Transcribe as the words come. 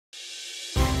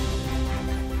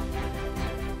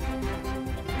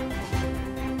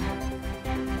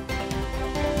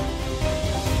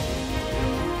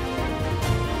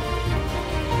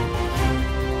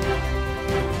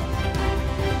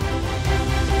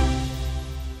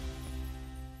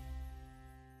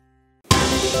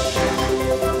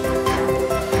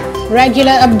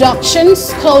Regular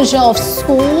abductions, closure of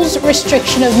schools,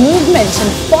 restriction of movement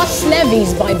and forced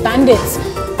levies by bandits,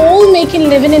 all making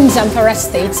living in Zamfara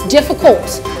state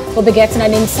difficult. We'll be getting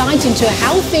an insight into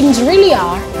how things really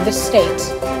are in the state.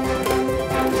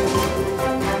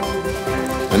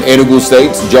 And Enugu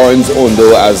State joins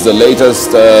Ondo as the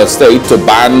latest state to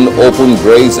ban open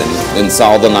grazing in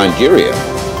southern Nigeria.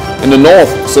 In the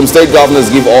north, some state governors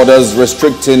give orders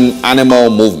restricting animal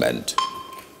movement.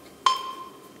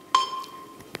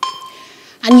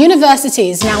 And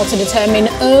universities now to determine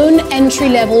own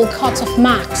entry-level cut-off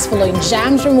marks following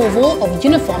JAMB's removal of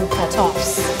uniform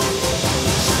cut-offs.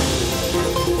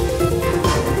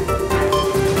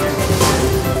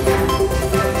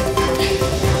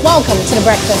 Welcome to the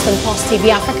Breakfast on Post TV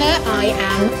Africa. I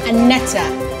am Aneta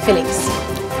Felix.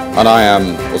 And I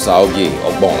am Osaogi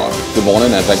Ogbona. Good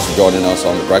morning and thanks for joining us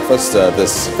on the breakfast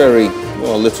this very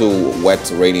little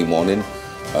wet, rainy morning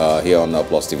here on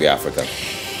Plus TV Africa.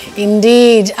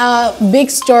 Indeed. Big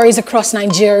stories across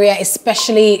Nigeria,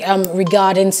 especially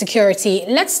regarding security.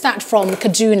 Let's start from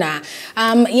Kaduna.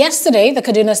 Yesterday, the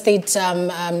Kaduna State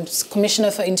Commissioner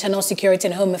for Internal Security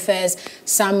and Home Affairs,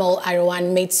 Samuel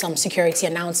Irowan, made some security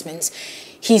announcements.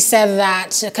 He said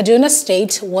that Kaduna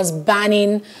State was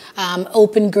banning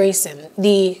open grazing,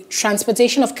 the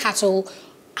transportation of cattle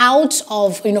out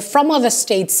of, from other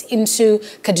states into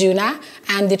Kaduna,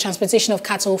 and the transportation of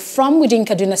cattle from within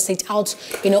Kaduna State out,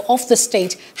 of the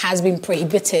state has been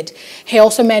prohibited. He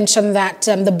also mentioned that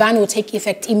the ban will take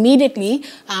effect immediately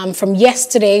from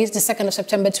yesterday, the 2nd of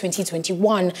September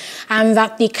 2021, and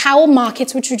that the cow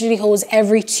market, which usually holds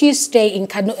every Tuesday in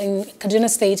Kaduna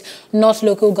State North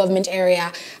Local Government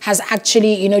Area, has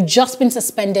actually, just been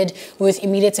suspended with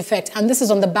immediate effect. And this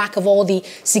is on the back of all the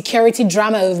security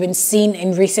drama we've been seeing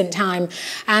in recent time.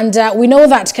 And we know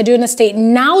that Kaduna State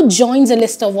now joins a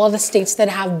list of other states that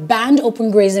have banned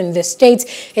open grazing in this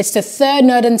state. It's the third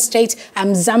northern state.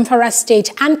 Zamfara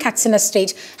State and Katsina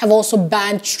State have also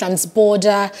banned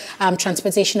transborder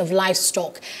transportation of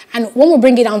livestock. And when we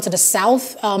bring it down to the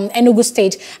south, Enugu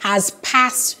State has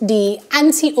passed the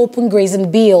anti-open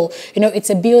grazing bill. It's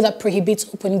a bill that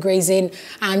prohibits open grazing,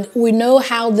 and we know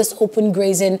how this open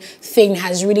grazing thing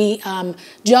has really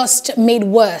just made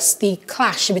worse the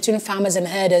clash between farmers and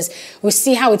herders. We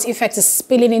see how its effect is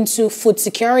spilling into food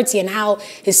security and how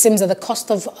it seems that the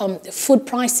cost of food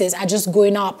prices are just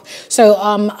going up. So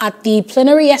at the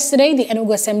plenary yesterday, the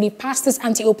Enugu Assembly passed this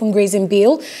anti-open grazing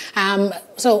bill.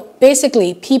 So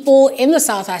basically, people in the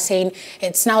south are saying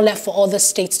it's now left for other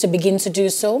states to begin to do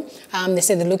so. They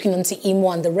say they're looking into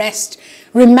Imo and the rest.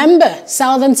 Remember,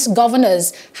 southern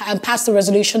governors passed a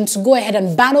resolution to go ahead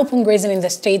and ban open grazing in the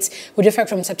states with effect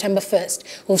from September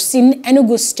 1st. We've seen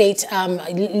Enugu State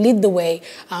lead the way.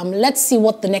 Let's see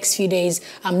what the next few days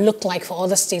look like for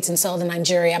other states in southern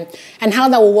Nigeria and how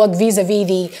that will work vis-a-vis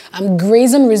the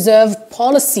grazing reserve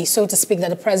policy, so to speak, that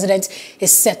the president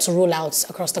is set to roll out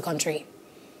across the country.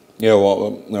 Yeah,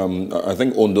 well, I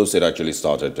think Ondo State actually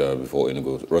started before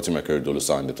Enugu. Rotimi Akeredolu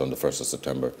signed it on the 1st of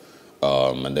September.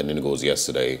 And then Enugu was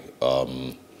yesterday.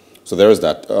 So there is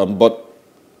that. But,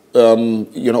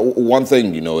 one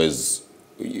thing, is,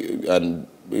 and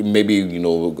maybe,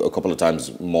 a couple of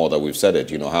times more that we've said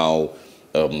it, how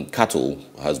cattle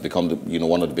has become,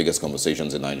 one of the biggest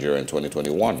conversations in Nigeria in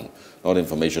 2021. Not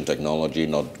information technology,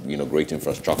 not, great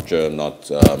infrastructure, not,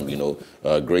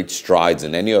 great strides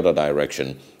in any other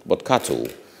direction, but cattle,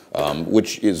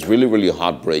 which is really, really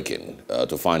heartbreaking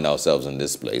to find ourselves in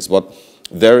this place. But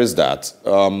there is that.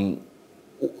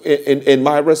 In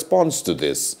my response to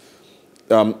this,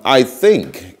 I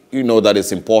think, that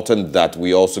it's important that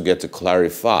we also get to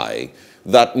clarify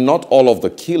that not all of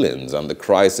the killings and the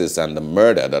crisis and the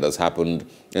murder that has happened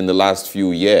in the last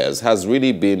few years has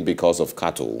really been because of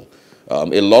cattle.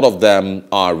 A lot of them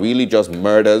are really just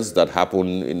murders that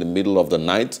happen in the middle of the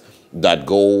night that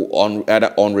go on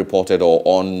either unreported or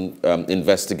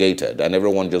uninvestigated, and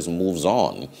everyone just moves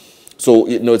on. So,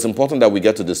 it's important that we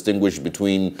get to distinguish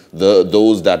between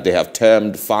those that they have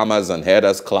termed farmers and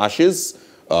herders clashes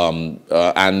and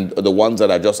the ones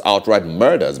that are just outright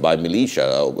murders by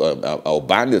militia or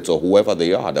bandits or whoever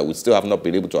they are that we still have not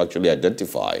been able to actually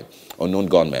identify, unknown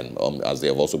gunmen, as they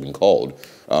have also been called.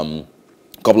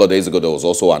 A couple of days ago, there was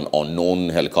also an unknown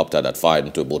helicopter that fired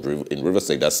into a boat in River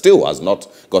State that still has not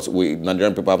got,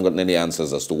 Nigerian people haven't gotten any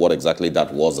answers as to what exactly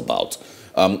that was about.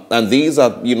 And these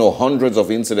are, hundreds of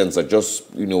incidents that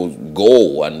just,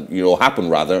 go and, happen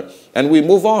rather, and we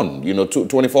move on.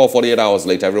 24, 48 hours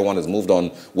later, everyone has moved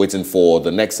on waiting for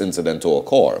the next incident to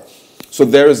occur. So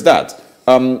there is that.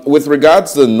 With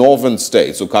regards to the northern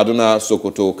states, so Kaduna,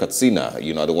 Sokoto, Katsina,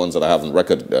 the ones that I have on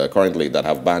record currently that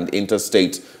have banned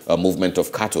interstate movement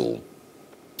of cattle,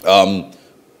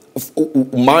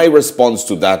 my response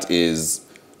to that is,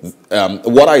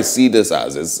 what I see this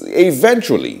as is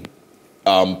eventually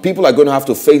people are going to have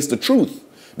to face the truth.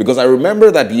 Because I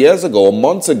remember that years ago,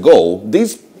 months ago,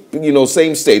 these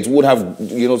same states would have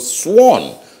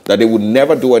sworn that they would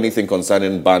never do anything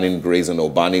concerning banning grazing or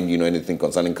banning anything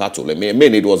concerning cattle. I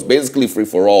mean, it was basically free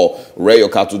for all. Rear your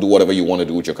cattle, do whatever you want to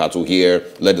do with your cattle here.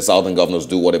 Let the southern governors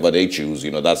do whatever they choose.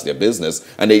 That's their business.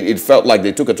 And it felt like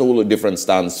they took a totally different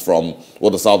stance from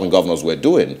what the southern governors were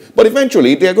doing. But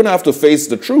eventually, they're going to have to face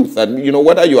the truth. And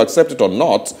whether you accept it or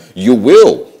not, you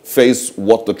will face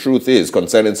what the truth is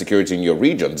concerning security in your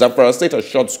region. Zamfara State has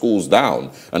shut schools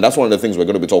down, and that's one of the things we're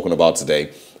going to be talking about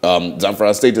today.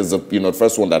 Zamfara State is the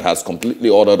first one that has completely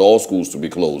ordered all schools to be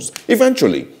closed.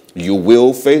 Eventually, you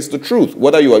will face the truth.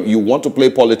 Whether you want to play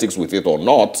politics with it or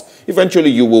not, eventually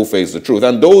you will face the truth.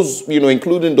 And those,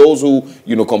 including those who,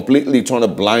 completely turn a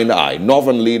blind eye,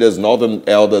 northern leaders, northern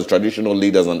elders, traditional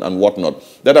leaders and whatnot,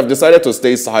 that have decided to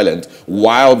stay silent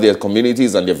while their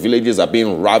communities and their villages are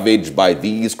being ravaged by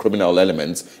these criminal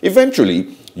elements,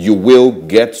 eventually you will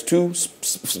get to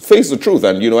face the truth.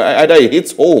 And, either it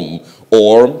hits home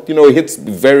or, it hits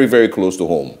very, very close to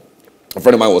home. A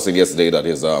friend of mine was saying yesterday that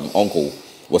his uncle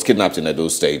was kidnapped in Edo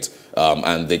State,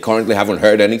 and they currently haven't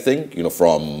heard anything,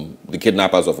 from the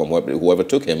kidnappers or from whoever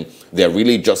took him. They're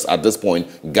really just at this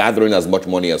point gathering as much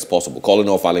money as possible, calling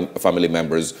all family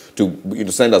members to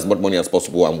send as much money as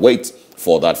possible and wait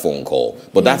for that phone call.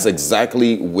 But that's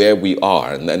exactly where we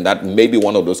are, and that may be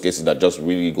one of those cases that just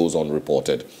really goes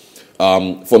unreported.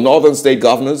 For northern state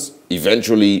governors,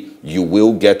 eventually you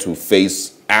will get to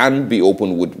face and be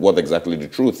open with what exactly the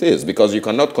truth is, because you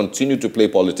cannot continue to play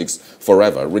politics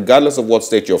forever. Regardless of what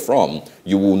state you're from,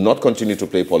 you will not continue to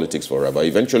play politics forever.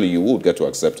 Eventually, you will get to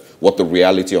accept what the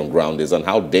reality on ground is and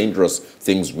how dangerous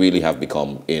things really have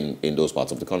become in those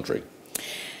parts of the country.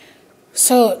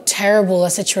 So terrible a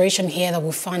situation here that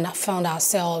we found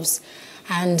ourselves.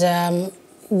 And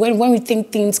when we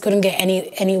think things couldn't get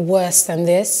any worse than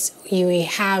this, we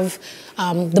have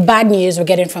the bad news we're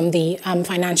getting from the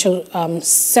financial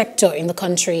sector in the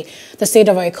country. The state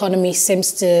of our economy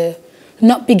seems to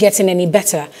not be getting any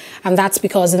better, and that's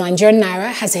because the Nigerian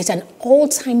Naira has hit an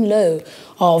all-time low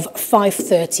of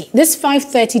 530. This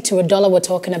 530 to a dollar we're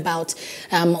talking about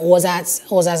was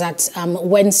as at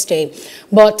Wednesday.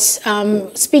 But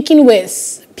speaking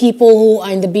with people who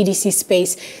are in the BDC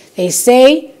space, they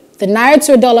say the Naira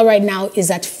to a dollar right now is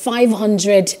at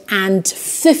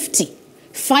 550.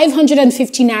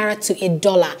 550 Naira to a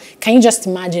dollar. Can you just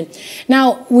imagine?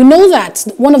 Now, we know that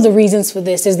one of the reasons for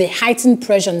this is the heightened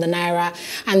pressure on the Naira,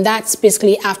 and that's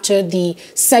basically after the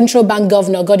central bank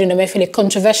governor, Godwin Emefiele,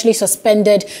 controversially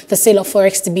suspended the sale of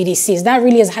forex to BDCs. That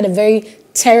really has had a very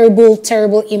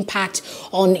terrible impact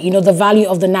on the value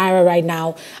of the Naira right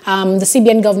now. The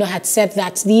CBN governor had said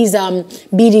that these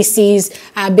BDCs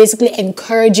are basically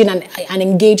encouraging and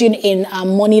engaging in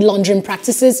money laundering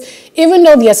practices, even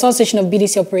though the Association of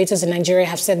BDC Operators in Nigeria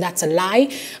have said that's a lie.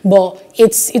 But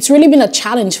it's really been a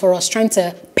challenge for us trying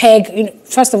to peg,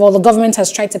 first of all, the government has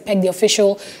tried to peg the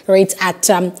official rate at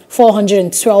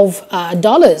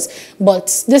 $412,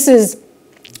 but this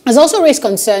has also raised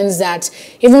concerns that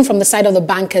even from the side of the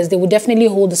bankers, they would definitely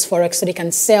hold this forex so they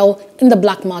can sell in the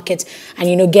black market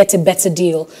and get a better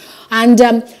deal. And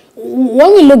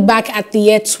when we look back at the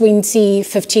year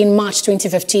 2015, March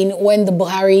 2015, when the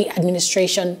Buhari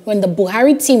administration, when the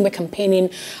Buhari team were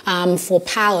campaigning for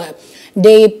power,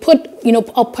 they put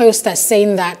up posters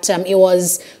saying that it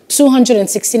was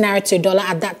 260 Naira to a dollar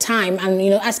at that time, and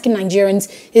asking Nigerians,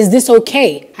 is this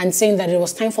okay? And saying that it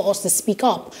was time for us to speak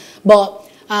up. But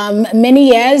many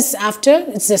years after,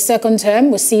 it's the second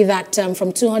term, we see that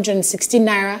from 260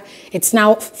 Naira, it's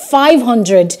now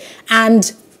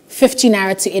 550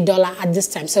 Naira to a dollar at this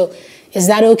time. So is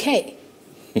that okay?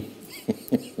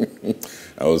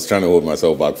 I was trying to hold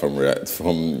myself back from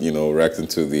reacting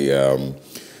to the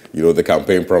the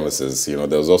campaign promises. There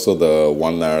was also the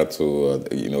 1 Naira to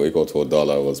equal to a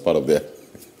dollar was part of the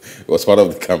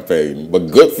campaign. But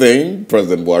good thing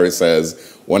President Buhari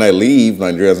says, when I leave,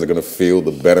 Nigerians are going to feel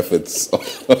the benefits of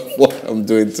what I'm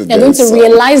doing today. They're going to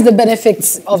realize the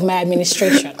benefits of my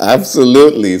administration.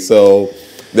 Absolutely. So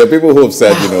there are people who have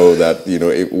said, that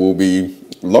it will be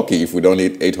lucky if we don't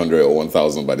hit 800 or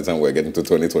 1,000 by the time we're getting to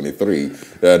 2023.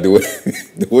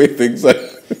 The way things are.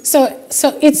 So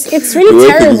it's really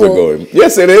terrible. Things are going.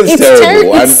 Yes, it is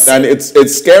terrible, and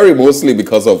it's scary mostly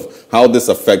because of how this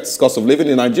affects cost of living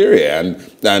in Nigeria, and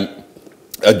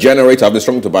A generator, I've been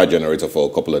struggling to buy a generator for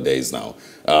a couple of days now,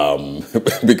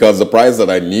 because the price that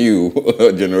I knew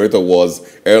a generator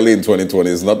was early in 2020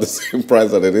 is not the same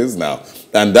price that it is now.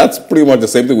 And that's pretty much the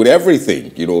same thing with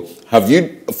everything. You know, have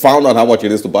you found out how much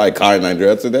it is to buy a car in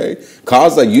Nigeria today?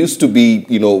 Cars that used to be,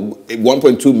 you know,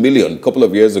 1.2 million a couple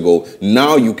of years ago,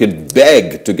 now you can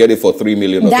beg to get it for 3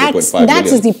 million or 3.5 million. That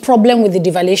is the problem with the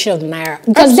devaluation of the Naira.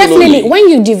 Because Absolutely. definitely, when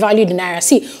you devalue the Naira,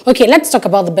 see, okay, let's talk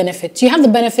about the benefits. You have the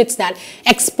benefits that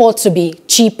exports to be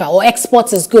cheaper, or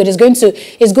exports is good. It's going to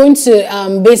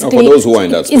basically, for those who are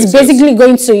in that space, it's basically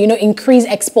going to, you know, increase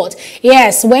exports.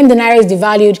 Yes, when the Naira is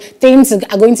devalued, things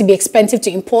are going to be expensive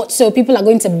to import, so people are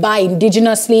going to buy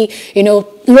indigenously. You know,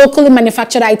 locally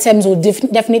manufactured items will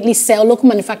definitely sell. Local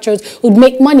manufacturers would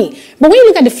make money. But when you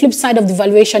look at the flip side of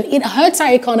devaluation, it hurts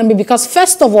our economy because,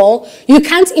 first of all, you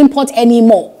can't import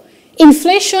anymore.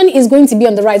 Inflation is going to be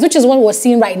on the rise, which is what we're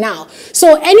seeing right now.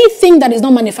 So anything that is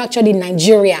not manufactured in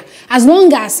Nigeria, as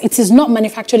long as it is not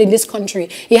manufactured in this country,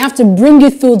 you have to bring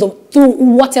it through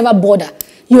whatever border.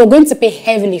 You are going to pay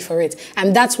heavily for it,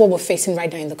 and that's what we're facing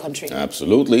right now in the country.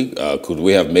 Absolutely. Could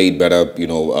we have made better, you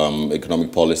know,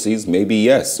 economic policies? Maybe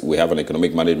yes. We have an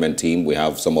economic management team. We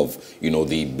have some of, you know,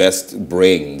 the best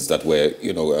brains that were,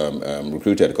 you know,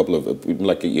 recruited a couple of,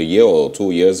 like a year or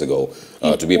 2 years ago,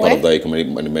 to be a part of the economic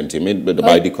management team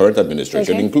by the current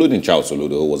administration, including Charles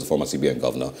Soludo, who was the former CBN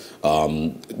governor.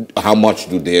 How much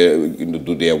do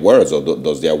their words or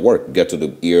does their work get to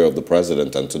the ear of the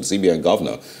president and to the CBN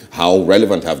governor? How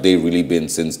relevant have they really been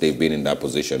since they've been in that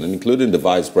position, and including the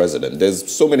vice president?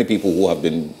 There's so many people who have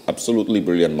been absolutely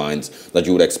brilliant minds that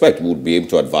you would expect would be able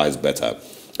to advise better.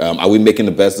 Are we making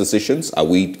the best decisions? Are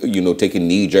we, you know, taking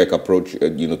knee-jerk approach,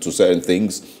 you know, to certain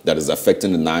things that is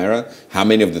affecting the Naira? How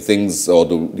many of the things or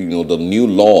the, you know, the new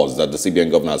laws that the CBN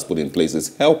governor has put in place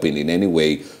is helping in any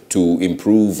way to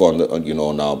improve on the, you know,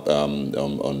 on our,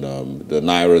 the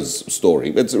Naira's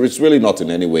story? It's really not in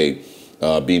any way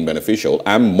being beneficial.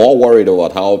 I'm more worried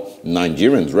about how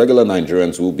Nigerians, regular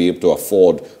Nigerians, will be able to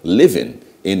afford living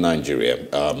in Nigeria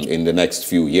in the next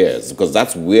few years, because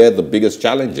that's where the biggest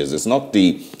challenge is. It's not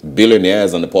the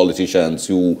billionaires and the politicians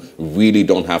who really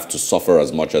don't have to suffer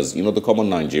as much as, you know, the common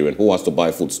Nigerian who has to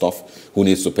buy foodstuff, who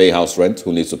needs to pay house rent,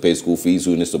 who needs to pay school fees,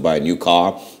 who needs to buy a new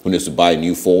car, who needs to buy a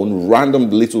new phone, random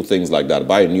little things like that,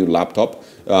 buy a new laptop.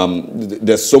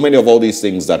 There's so many of all these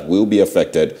things that will be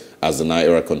affected as the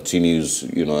Naira continues,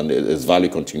 you know, and its value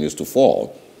continues to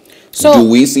fall. So, do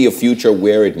we see a future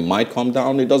where it might come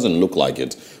down? It doesn't look like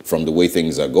it from the way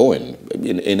things are going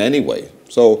in any way.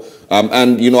 So,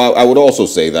 and, you know, I would also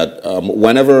say that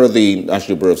whenever the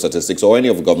National Bureau of Statistics or any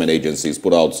of the government agencies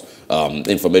put out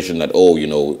information that, oh, you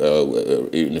know,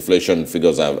 inflation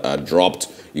figures are dropped,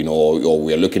 you know, or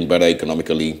we're looking better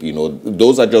economically, you know,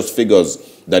 those are just figures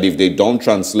that if they don't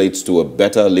translate to a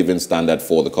better living standard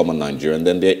for the common Nigerian,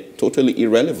 then they're totally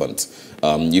irrelevant.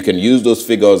 You can use those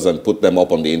figures and put them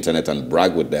up on the internet and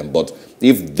brag with them, but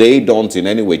if they don't in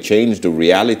any way change the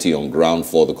reality on ground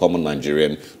for the common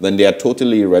Nigerian, then they are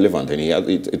totally irrelevant. And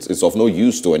it's of no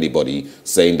use to anybody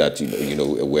saying that, you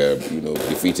know, we're, you know,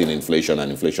 defeating inflation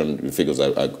and inflation figures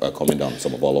are coming down,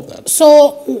 some of all of that.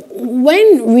 So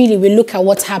when really we look at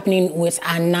what's happening with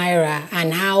our Naira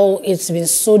and how it's been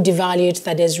so devalued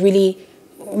that there's really,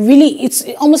 it's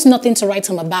almost nothing to write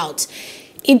home about.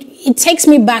 It takes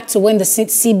me back to when the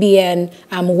CBN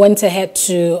went ahead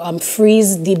to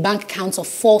freeze the bank accounts of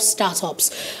 4 startups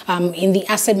in the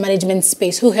asset management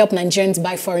space who help Nigerians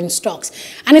buy foreign stocks.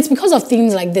 And it's because of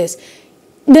things like this.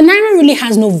 The Naira really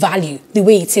has no value the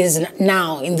way it is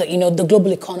now in the, you know, the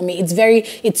global economy.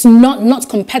 It's not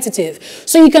competitive.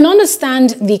 So you can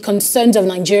understand the concerns of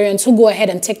Nigerians who go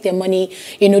ahead and take their money,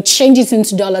 you know, change it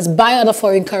into dollars, buy other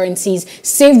foreign currencies,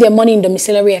 save their money in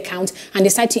domiciliary account, and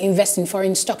decide to invest in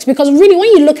foreign stocks. Because really,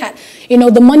 when you look at, you know,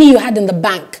 the money you had in the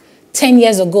bank 10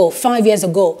 years ago, 5 years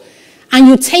ago, and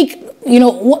you take, you know,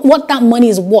 what that money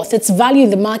is worth, its value in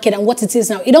the market and what it is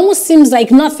now, it almost seems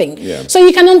like nothing. Yeah. So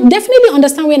you can definitely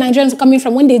understand where Nigerians are coming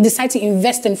from when they decide to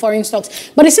invest in foreign stocks.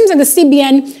 But it seems like the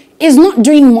CBN is not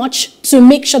doing much to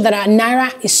make sure that our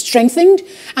Naira is strengthened.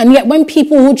 And yet when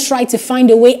people who try to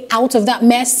find a way out of that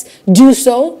mess do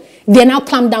so, they're now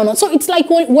clamped down on. So it's like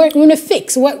we're in a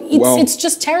fix. It's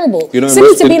just terrible. You know,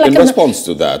 in response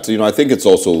to that, you know, I think it's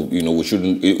also, you know,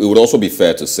 it would also be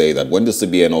fair to say that when the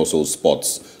CBN also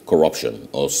spots corruption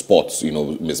or spots, you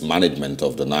know, mismanagement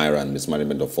of the Naira and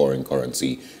mismanagement of foreign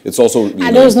currency, it's also, you know,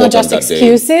 are those not just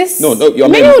excuses? No, I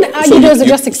mean, many would argue those are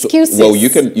just excuses. Well, you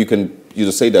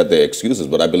can say that they're excuses,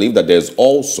 but I believe that there's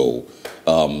also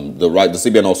the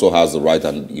CBN also has the right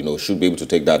and, you know, should be able to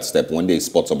take that step when they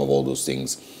spot some of all those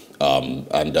things.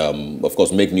 of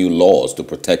course, make new laws to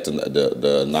protect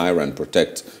the Naira and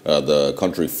protect the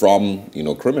country from,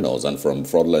 criminals and from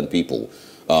fraudulent people.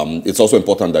 It's also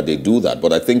important that they do that,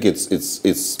 but I think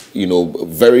it's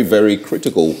very, very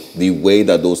critical the way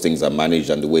that those things are managed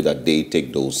and the way that they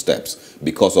take those steps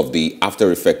because of the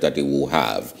after effect that it will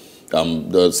have.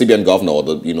 The CBN governor or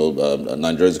the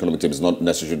Nigeria's economic team is not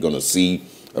necessarily going to see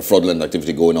a fraudulent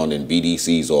activity going on in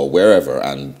BDCs or wherever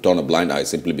and turn a blind eye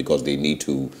simply because they need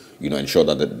to ensure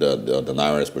that the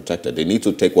Naira is protected. They need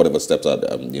to take whatever steps are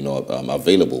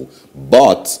available,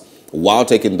 but while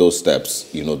taking those steps,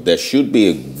 there should be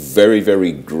a very,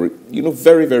 very,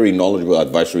 very, very knowledgeable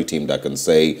advisory team that can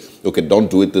say, okay, don't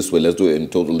do it this way, let's do it in a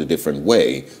totally different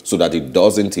way, so that it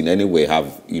doesn't in any way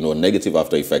have, a negative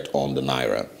after effect on the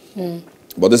Naira. Mm.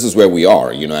 But this is where we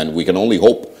are, and we can only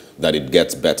hope that it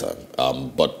gets better.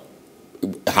 But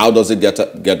how does it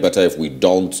get better if we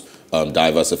don't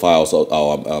diversify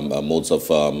our modes of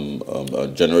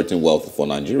generating wealth for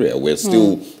Nigeria? We're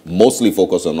still mostly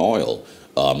focused on oil.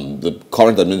 The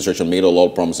current administration made a lot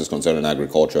of promises concerning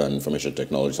agriculture and information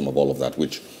technology, some of all of that,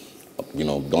 which,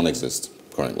 don't exist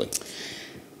currently.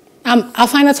 I'll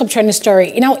find a top trending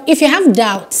story. If you have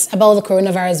doubts about the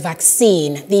coronavirus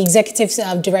vaccine, the executive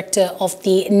director of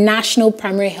the National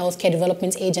Primary Healthcare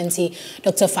Development Agency,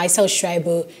 Dr. Faisal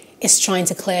Shuaibu, is trying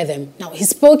to clear them. Now, he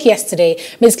spoke yesterday,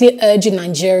 basically urging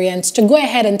Nigerians to go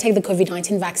ahead and take the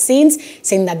COVID-19 vaccines,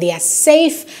 saying that they are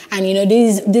safe, and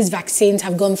these vaccines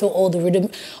have gone through all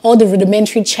the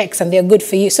rudimentary checks and they're good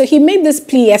for you. So he made this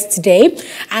plea yesterday,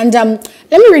 and let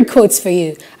me read quotes for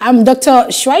you. Dr.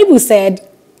 Shuaibu said,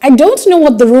 "I don't know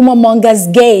what the rumor mongers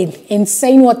gain in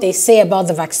saying what they say about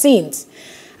the vaccines.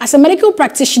 As a medical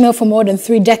practitioner for more than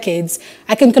 3 decades,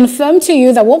 I can confirm to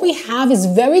you that what we have is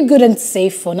very good and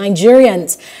safe for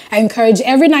Nigerians. I encourage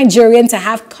every Nigerian to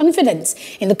have confidence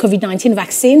in the COVID-19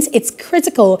 vaccines. It's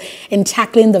critical in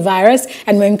tackling the virus,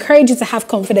 and we encourage you to have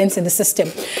confidence in the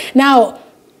system." Now,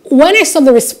 when I saw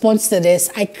the response to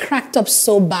this, I cracked up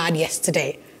so bad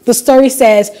yesterday. The story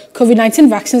says, COVID-19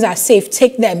 vaccines are safe,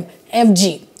 take them,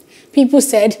 FG. People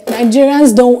said,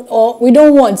 Nigerians don't, or we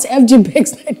don't want, FG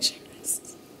begs Nigerians.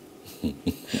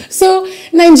 So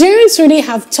Nigerians really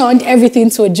have turned everything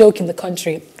to a joke in the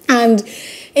country. And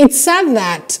it's sad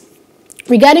that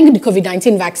regarding the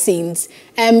COVID-19 vaccines,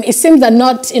 it seems that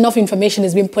not enough information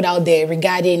is being put out there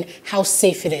regarding how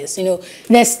safe it is.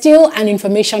 There's still an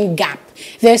information gap.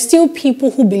 There's still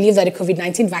people who believe that the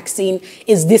COVID-19 vaccine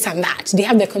is this and that. They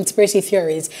have their conspiracy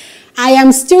theories. I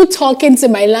am still talking to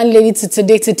my landlady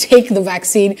today to take the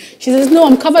vaccine. She says, no,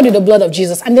 I'm covered with the blood of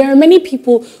Jesus. And there are many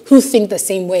people who think the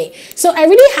same way. So I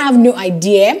really have no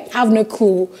idea, have no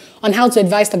clue on how to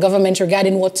advise the government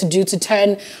regarding what to do to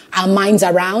turn our minds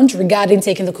around regarding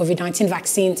taking the COVID-19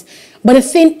 vaccines. But the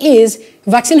thing is,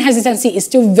 vaccine hesitancy is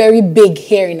still very big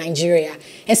here in Nigeria,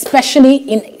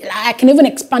 especially I can even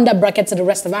expand that bracket to the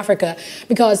rest of Africa,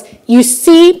 because you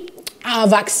see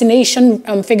vaccination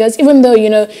figures, even though,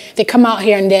 they come out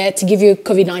here and there to give you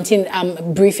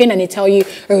COVID-19 briefing and they tell you,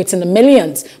 oh, it's in the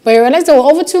millions. But you realize there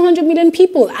were over 200 million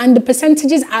people and the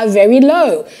percentages are very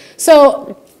low.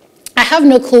 So I have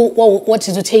no clue what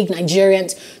to take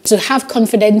Nigerians to have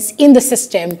confidence in the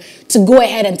system, to go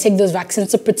ahead and take those vaccines,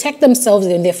 to protect themselves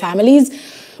and their families.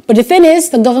 But the thing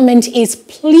is, the government is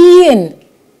pleading,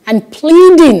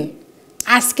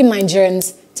 asking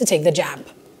Nigerians to take the jab.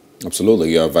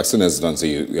 Absolutely. Vaccine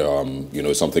hesitancy,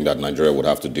 is something that Nigeria would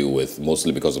have to deal with,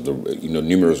 mostly because of the,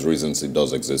 numerous reasons it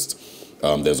does exist.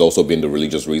 There's also been the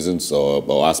religious reasons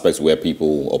or aspects where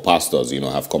people or pastors,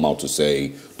 have come out to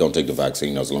say, don't take the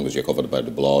vaccine as long as you're covered by the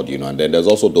blood, and then there's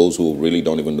also those who really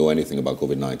don't even know anything about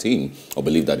COVID-19 or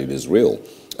believe that it is real.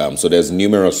 So there's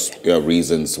numerous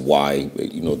reasons why,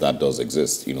 that does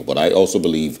exist, but I also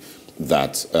believe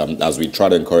that as we try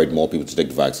to encourage more people to take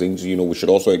the vaccines, we should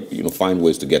also, find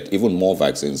ways to get even more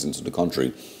vaccines into the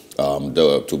country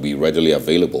to be readily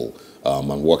available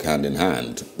and work hand in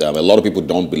hand. A lot of people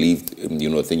don't believe,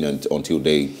 a thing until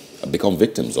they become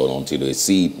victims or until they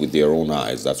see it with their own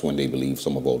eyes. That's when they believe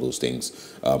some of all those things.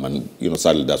 And,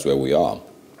 sadly, that's where we are.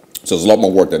 So there's a lot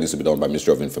more work that needs to be done by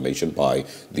Ministry of Information, by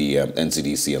the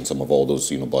NCDC and some of all those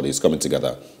bodies coming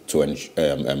together to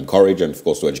encourage and, of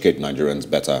course, to educate Nigerians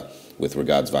better with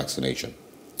regards vaccination.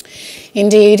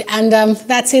 Indeed. And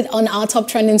that's it on our top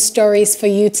trending stories for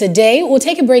you today. We'll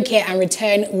take a break here and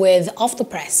return with Off the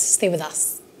Press. Stay with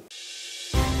us.